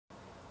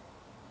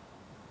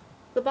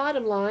the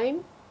bottom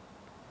line,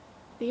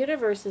 the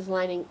universe is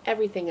lining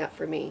everything up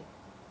for me.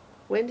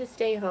 When to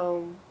stay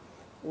home,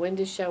 when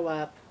to show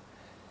up.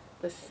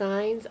 The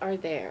signs are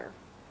there.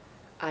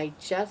 I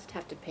just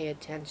have to pay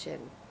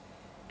attention.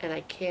 And I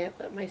can't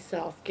let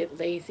myself get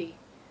lazy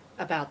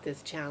about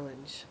this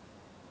challenge.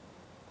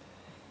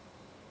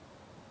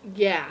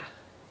 Yeah,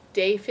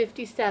 day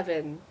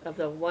 57 of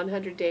the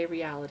 100-day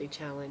reality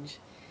challenge.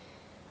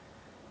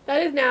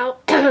 That is now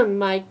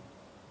my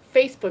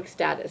Facebook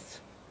status.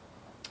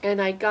 And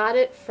I got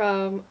it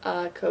from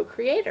a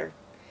co-creator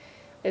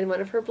in one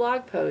of her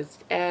blog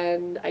posts.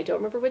 And I don't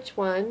remember which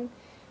one,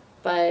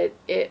 but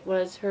it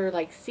was her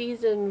like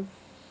season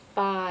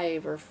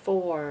 5 or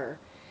 4,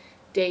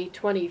 day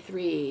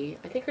 23.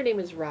 I think her name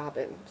is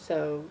Robin.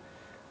 So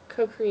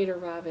co-creator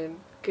Robin,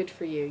 good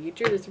for you. You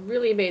drew this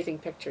really amazing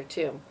picture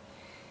too.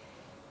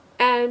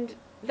 And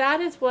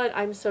that is what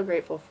I'm so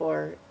grateful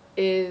for,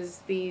 is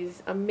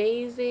these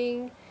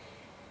amazing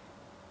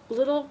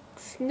little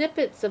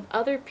snippets of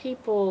other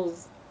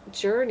people's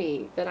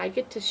journey that I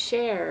get to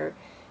share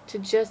to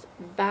just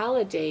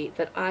validate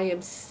that I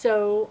am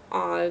so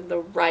on the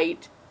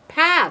right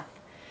path.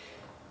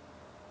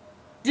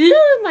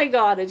 Oh my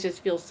God, it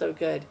just feels so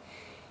good.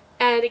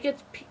 And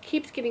it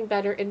keeps getting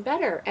better and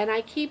better. And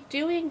I keep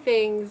doing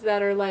things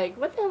that are like,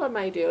 what the hell am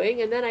I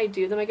doing? And then I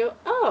do them. I go,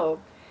 oh,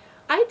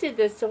 I did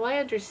this so I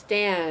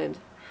understand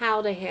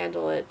how to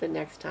handle it the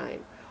next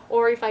time.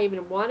 Or if I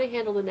even want to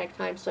handle the next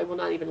time, so I will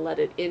not even let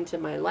it into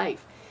my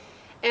life.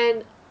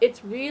 And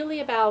it's really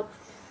about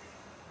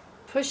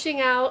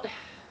pushing out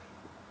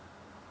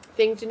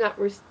things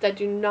that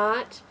do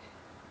not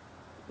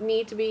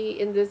need to be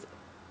in this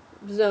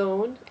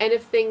zone. And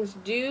if things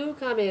do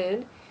come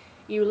in,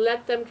 you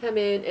let them come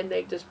in and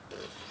they just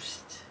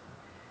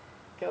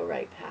go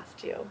right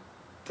past you.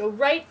 Go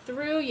right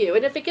through you.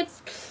 And if it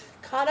gets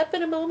caught up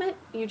in a moment,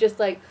 you just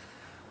like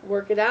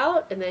work it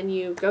out, and then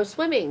you go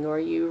swimming, or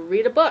you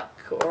read a book,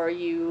 or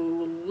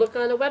you look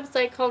on a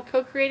website called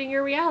Co-Creating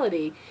Your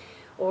Reality,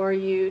 or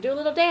you do a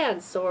little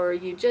dance, or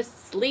you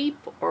just sleep,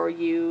 or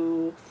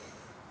you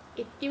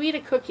eat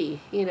a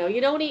cookie. You know, you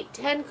don't eat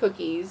 10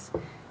 cookies,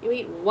 you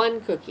eat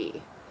 1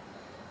 cookie.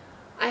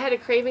 I had a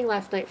craving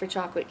last night for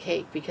chocolate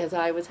cake because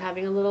I was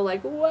having a little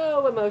like,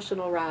 whoa,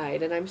 emotional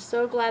ride, and I'm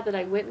so glad that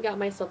I went and got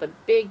myself a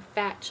big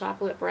fat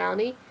chocolate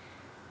brownie.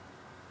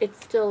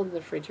 It's still in the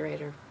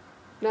refrigerator.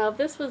 Now, if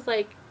this was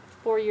like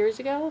 4 years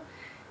ago,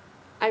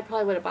 I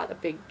probably would have bought a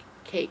big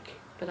cake,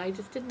 but I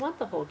just didn't want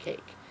the whole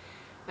cake.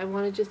 I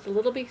wanted just a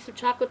little piece of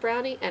chocolate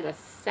brownie and a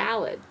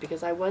salad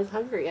because I was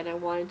hungry and I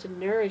wanted to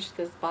nourish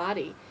this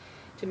body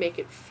to make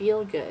it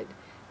feel good.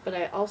 But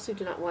I also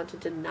do not want to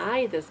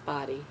deny this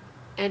body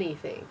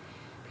anything,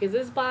 because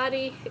this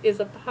body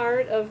is a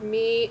part of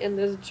me in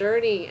this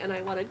journey, and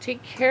I want to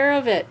take care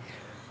of it.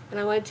 And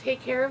I want to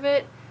take care of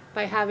it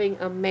by having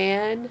a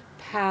man,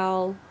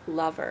 pal,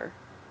 lover.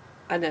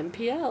 An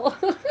MPL.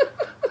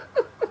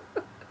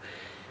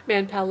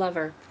 Man, pal,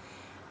 lover.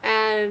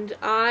 And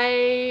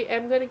I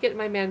am going to get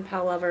my man,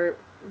 pal, lover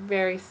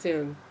very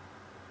soon.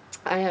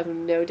 I have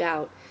no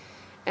doubt.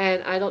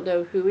 And I don't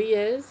know who he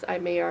is. I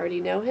may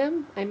already know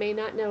him. I may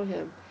not know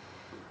him.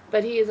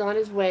 But he is on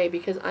his way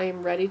because I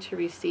am ready to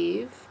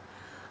receive.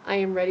 I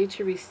am ready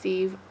to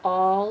receive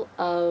all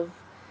of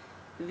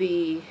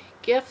the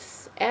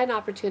gifts and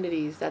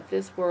opportunities that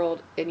this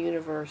world and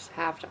universe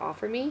have to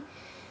offer me.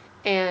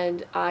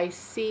 And I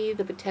see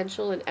the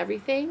potential in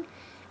everything.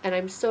 And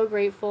I'm so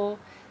grateful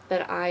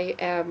that I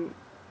am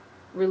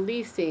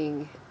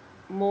releasing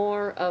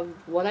more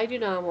of what I do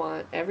not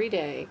want every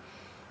day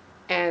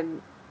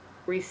and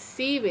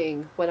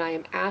receiving what I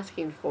am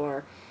asking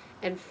for,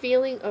 and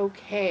feeling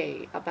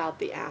okay about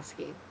the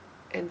asking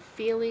and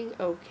feeling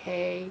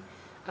okay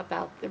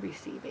about the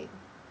receiving.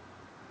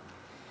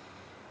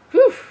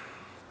 Whew!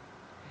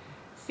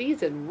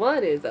 Season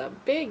 1 is a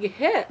big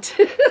hit.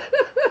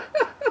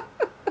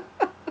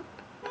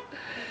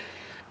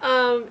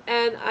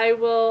 And I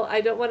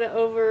don't want to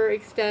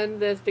overextend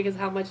this, because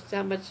how much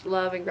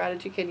love and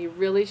gratitude can you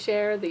really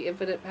share? The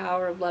infinite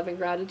power of love and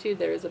gratitude.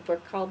 There is a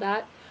book called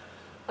that.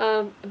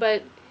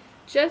 But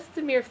just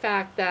the mere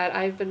fact that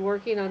I've been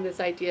working on this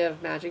idea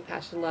of magic,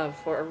 passion, love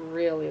for a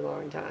really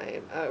long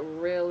time,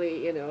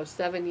 really,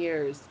 7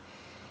 years,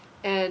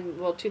 and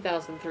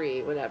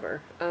 2003,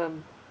 whatever.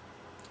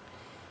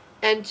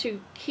 And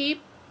to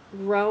keep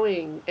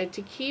growing and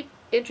to keep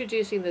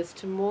introducing this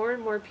to more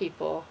and more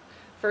people.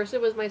 First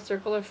it was my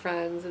circle of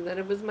friends, and then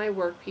it was my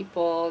work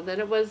people, and then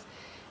it was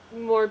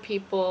more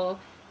people,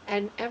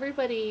 and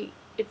everybody,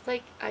 it's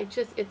like,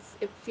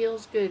 it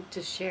feels good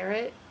to share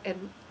it,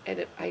 and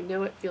I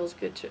know it feels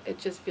good it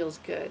just feels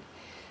good.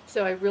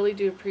 So I really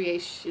do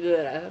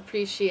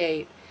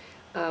appreciate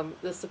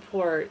the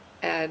support,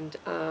 and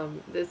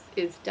this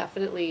is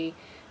definitely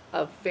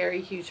a very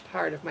huge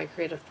part of my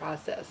creative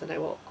process, and I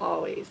will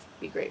always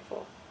be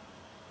grateful.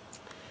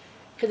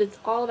 Because it's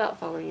all about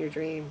following your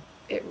dream.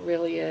 It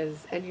really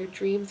is. And your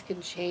dreams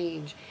can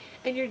change.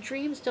 And your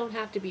dreams don't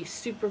have to be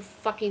super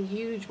fucking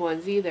huge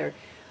ones either.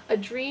 A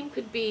dream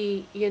could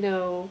be,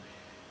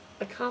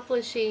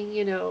 accomplishing,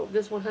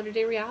 this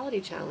 100-day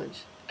reality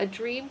challenge. A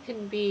dream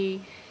can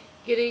be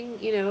getting,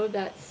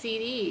 that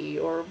CD,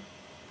 or,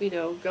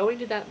 going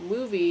to that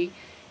movie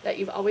that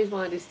you've always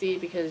wanted to see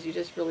because you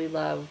just really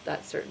love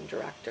that certain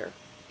director.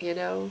 You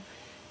know,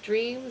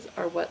 dreams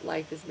are what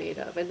life is made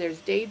of. And there's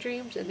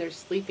daydreams and there's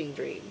sleeping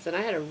dreams. And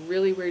I had a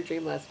really weird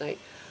dream last night.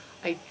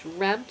 I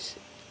dreamt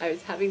I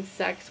was having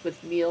sex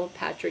with Neil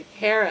Patrick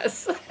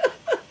Harris.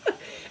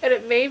 And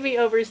it made me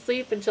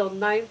oversleep until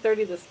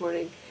 9:30 this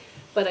morning.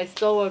 But I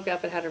still woke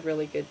up and had a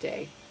really good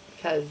day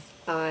because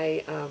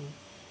I'm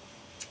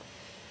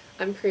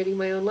creating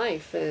my own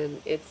life,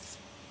 and it's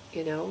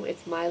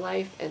my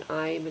life, and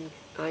I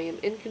am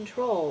in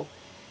control,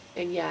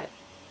 and yet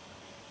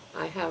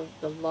I have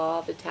the law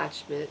of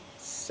attachment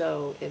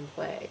so in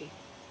play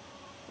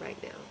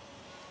right now.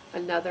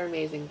 Another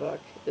amazing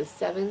book, The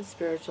 7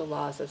 Spiritual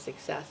Laws of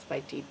Success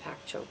by Deepak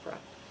Chopra.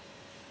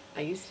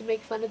 I used to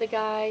make fun of the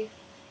guy.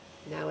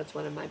 Now it's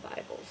one of my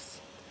Bibles.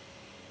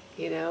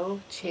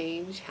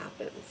 Change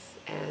happens,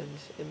 and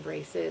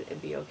embrace it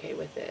and be okay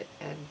with it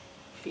and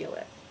feel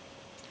it.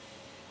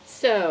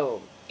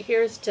 So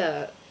here's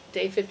to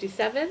day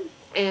 57,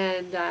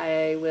 and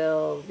I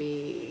will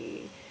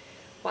be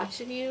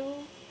watching you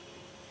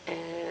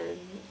and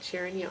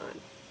cheering you on.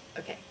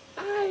 Okay,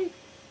 bye.